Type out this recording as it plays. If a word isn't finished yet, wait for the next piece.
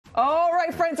All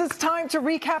right, friends, it's time to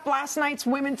recap last night's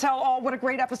Women Tell All. What a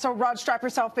great episode. Rod, strap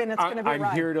yourself in. It's going to be a ride.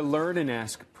 I'm here to learn and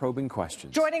ask probing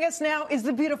questions. Joining us now is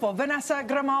the beautiful Vanessa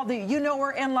Grimaldi. You know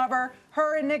her and love her.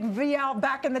 Her and Nick Vial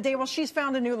back in the day. Well, she's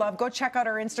found a new love. Go check out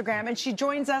her Instagram. And she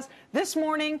joins us this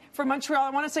morning from Montreal. I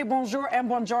want to say bonjour and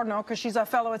buongiorno because she's a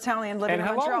fellow Italian living in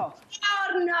Montreal.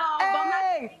 Oh, no.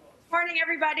 Hey. Good morning,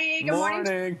 everybody. Good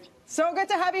morning. So good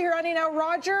to have you here, honey. Now,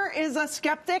 Roger is a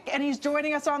skeptic, and he's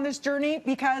joining us on this journey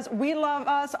because we love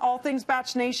us, all things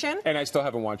Batch Nation. And I still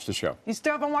haven't watched the show. You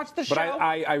still haven't watched the show? But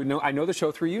I know the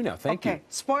show through you now. Thank you. Okay,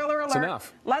 spoiler alert. It's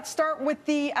enough. Let's start with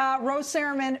the rose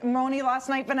ceremony last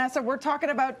night, Vanessa. We're talking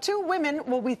about two women.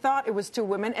 Well, we thought it was two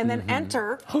women, and then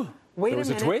enter... Wait there a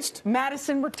minute. Was a twist?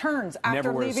 Madison returns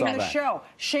after leaving the show,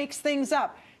 shakes things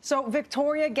up. So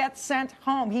Victoria gets sent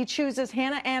home. He chooses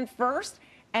Hannah Ann first.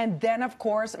 And then, of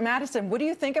course, Madison. What do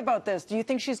you think about this? Do you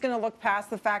think she's going to look past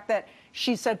the fact that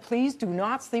she said, please do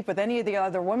not sleep with any of the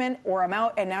other women or I'm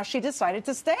out, and now she decided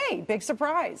to stay? Big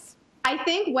surprise. I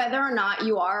think whether or not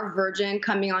you are a virgin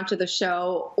coming onto the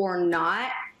show or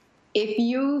not, if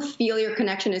you feel your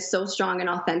connection is so strong and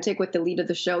authentic with the lead of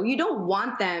the show, you don't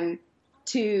want them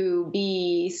to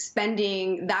be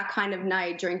spending that kind of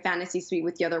night during Fantasy Suite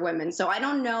with the other women. So I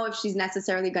don't know if she's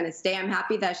necessarily going to stay. I'm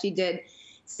happy that she did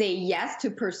say yes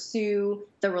to pursue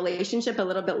the relationship a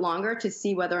little bit longer to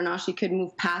see whether or not she could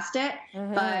move past it.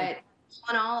 But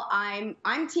all in all,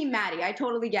 I'm Team Maddie. I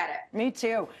totally get it. Me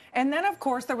too. And then, of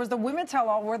course, there was the Women Tell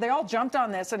All where they all jumped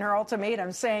on this and her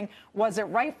ultimatum, saying, was it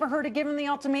right for her to give him the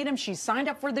ultimatum? She signed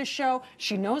up for this show.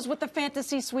 She knows what the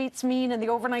fantasy suites mean and the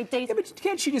overnight dates. Yeah, but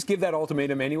can't she just give that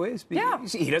ultimatum anyways? Yeah.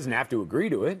 He doesn't have to agree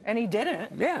to it. And he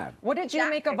didn't. Yeah. What did you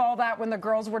make of all that when the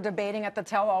girls were debating at the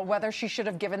tell-all whether she should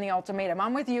have given the ultimatum?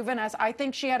 I'm with you, Vanessa. I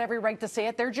think she had every right to say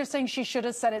it. They're just saying she should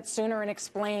have said it sooner and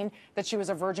explained that she was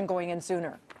a virgin going in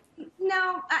sooner.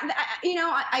 No,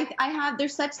 I have,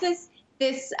 there's such this,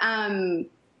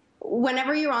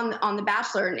 whenever you're on The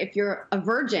Bachelor, and if you're a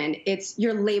virgin,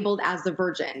 you're labeled as the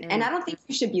virgin. And I don't think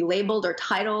you should be labeled or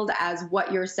titled as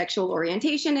what your sexual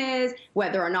orientation is,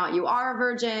 whether or not you are a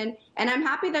virgin. And I'm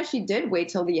happy that she did wait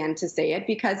till the end to say it,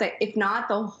 because if not,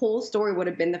 the whole story would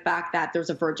have been the fact that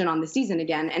there's a virgin on the season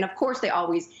again. And of course, they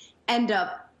always end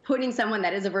up putting someone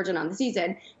that is a virgin on the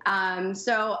season.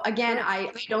 So again,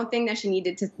 I don't think that she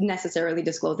needed to necessarily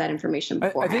disclose that information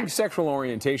beforehand. I think sexual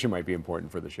orientation might be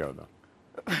important for the show, though.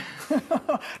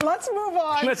 Let's move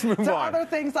on to other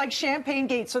things like Champagne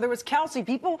Gate. So there was Kelsey.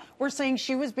 People were saying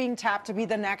she was being tapped to be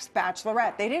the next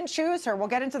Bachelorette. They didn't choose her. We'll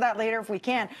get into that later if we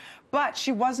can. But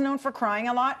she was known for crying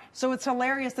a lot. So it's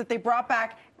hilarious that they brought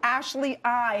back Ashley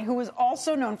I, who was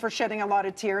also known for shedding a lot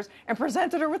of tears, and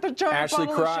presented her with a giant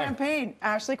bottle of champagne.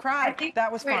 Ashley cried.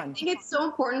 That was fun. I think it's so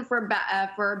important for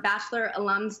Bachelor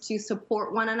alums to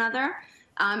support one another.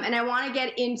 And I want to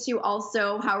get into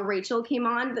also how Rachel came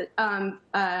on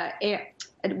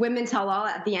at Women Tell All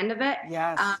at the end of it.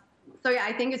 Yes. So yeah,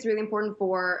 I think it's really important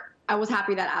I was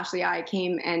happy that Ashley I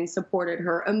came and supported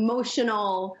her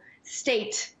emotional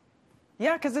state.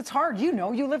 Yeah, because it's hard. You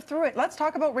know, you lived through it. Let's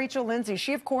talk about Rachel Lindsay.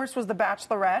 She, of course, was the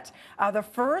Bachelorette, the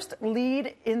first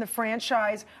lead in the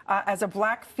franchise as a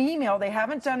black female. They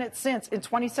haven't done it since in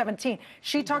 2017.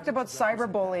 She talked about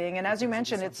cyberbullying, and as you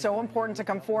mentioned, it's so important to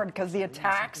come forward because the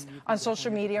attacks on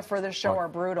social media for this show are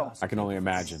brutal. I can only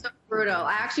imagine. So brutal.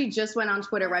 I actually just went on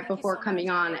Twitter right before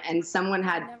coming on, and someone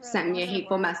had sent me a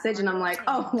hateful message, and I'm like,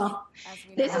 oh, well,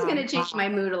 this is going to change my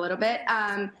mood a little bit.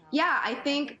 Yeah, I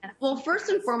think, well, first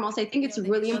and foremost, I think it's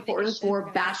really important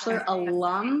for Bachelor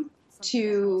alum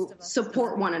to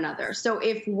support one another. So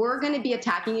if we're going to be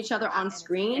attacking each other on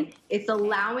screen, it's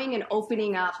allowing and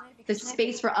opening up the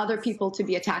space for other people to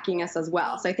be attacking us as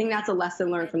well. So I think that's a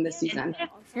lesson learned from this season.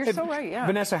 You're so right, yeah.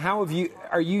 Vanessa,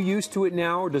 are you used to it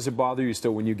now, or does it bother you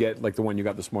still when you get like the one you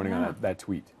got this morning on that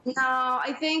tweet? No,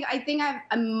 I think I have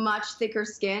a much thicker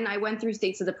skin. I went through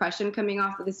states of depression coming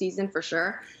off of the season for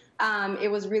sure.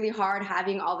 It was really hard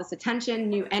having all this attention,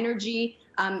 new energy,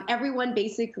 everyone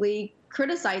basically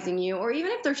criticizing you, or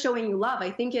even if they're showing you love. I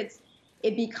think it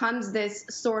becomes this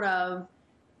sort of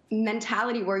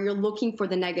mentality where you're looking for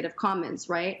the negative comments,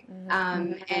 right?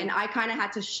 And I kind of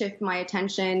had to shift my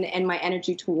attention and my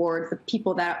energy toward the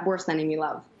people that were sending me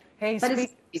love. Hey, but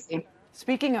it's easy.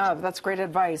 Speaking of, that's great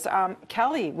advice.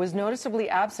 Kelly was noticeably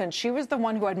absent. She was the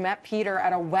one who had met Peter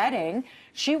at a wedding.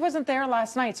 She wasn't there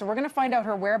last night, so we're going to find out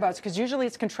her whereabouts, because usually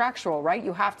it's contractual, right?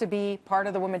 You have to be part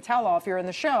of the Women Tell All if you're in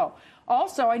the show.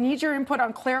 Also, I need your input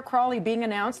on Claire Crawley being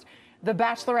announced the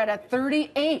Bachelorette at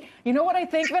 38. You know what I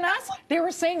think, Vanessa? They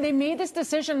were saying they made this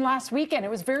decision last weekend.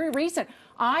 It was very recent.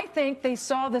 I think they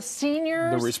saw the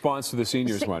seniors. The response to the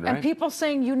seniors one, right? And people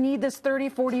saying you need this 30,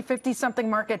 40, 50-something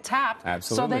market tapped.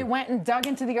 Absolutely. So they went and dug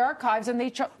into the archives and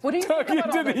they what do you think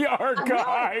about all into the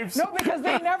archives. No, because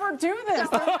they never do this.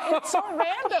 It's so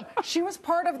random. She was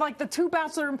part of like the 2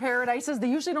 Bachelor in Paradises. They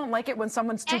usually don't like it when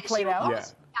someone's too played out. Yeah.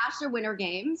 Bachelor Winter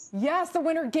Games. Yes, the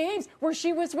Winter Games, where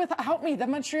she was with, help me, the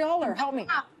Montrealer, help me.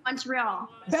 Montreal.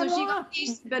 Benoit. So she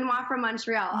got Benoit from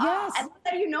Montreal. Yes. I love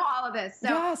that you know all of this. So,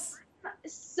 yes.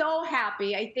 So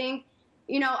happy. I think,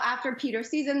 you know, after Peter's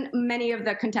season, many of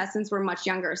the contestants were much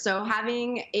younger. So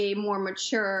having a more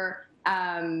mature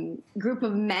group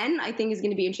of men, I think, is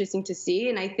going to be interesting to see.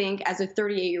 And I think as a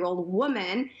 38-year-old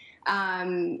woman,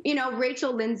 you know,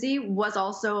 Rachel Lindsay was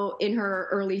also in her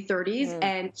early 30s,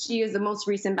 and she is the most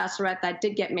recent Bachelorette that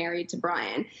did get married to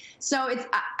Brian. So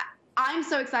I'm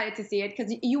so excited to see it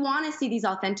because you want to see these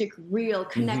authentic, real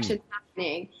connections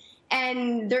happening.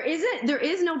 And there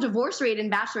is no divorce rate in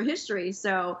Bachelor history.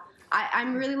 So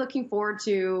I'm really looking forward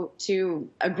to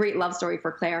a great love story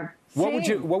for Claire. What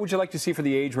would you like to see for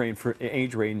the age range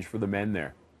for the men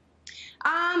there?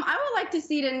 I would like to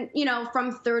see it in, you know,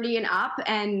 from 30 and up.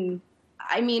 And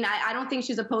I mean, I don't think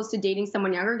she's opposed to dating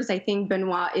someone younger because I think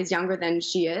Benoit is younger than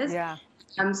she is. Yeah.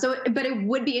 But it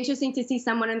would be interesting to see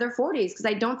someone in their 40s because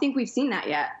I don't think we've seen that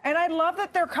yet. And I love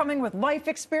that they're coming with life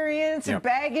experience and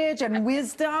baggage and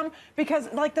wisdom because,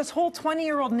 like, this whole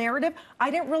 20-year-old narrative,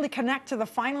 I didn't really connect to the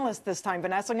finalists this time,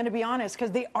 Vanessa. I'm going to be honest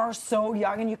because they are so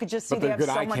young and you could just see but they they're have good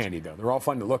so eye much. candy, though. They're all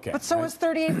fun to look at. But so is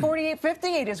 38, 48,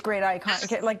 58 is great eye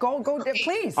contact. Like, go,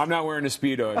 please. I'm not wearing a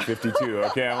Speedo at 52,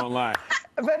 okay? I won't lie.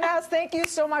 Vanessa, thank you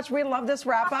so much. We love this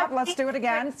wrap-up. Let's do it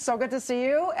again. So good to see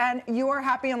you. And you are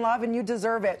happy in love, and you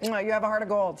deserve it. You have a heart of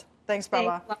gold. Thanks,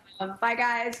 Bella. Thanks. Bye,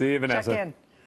 guys. See you, Vanessa. Check in.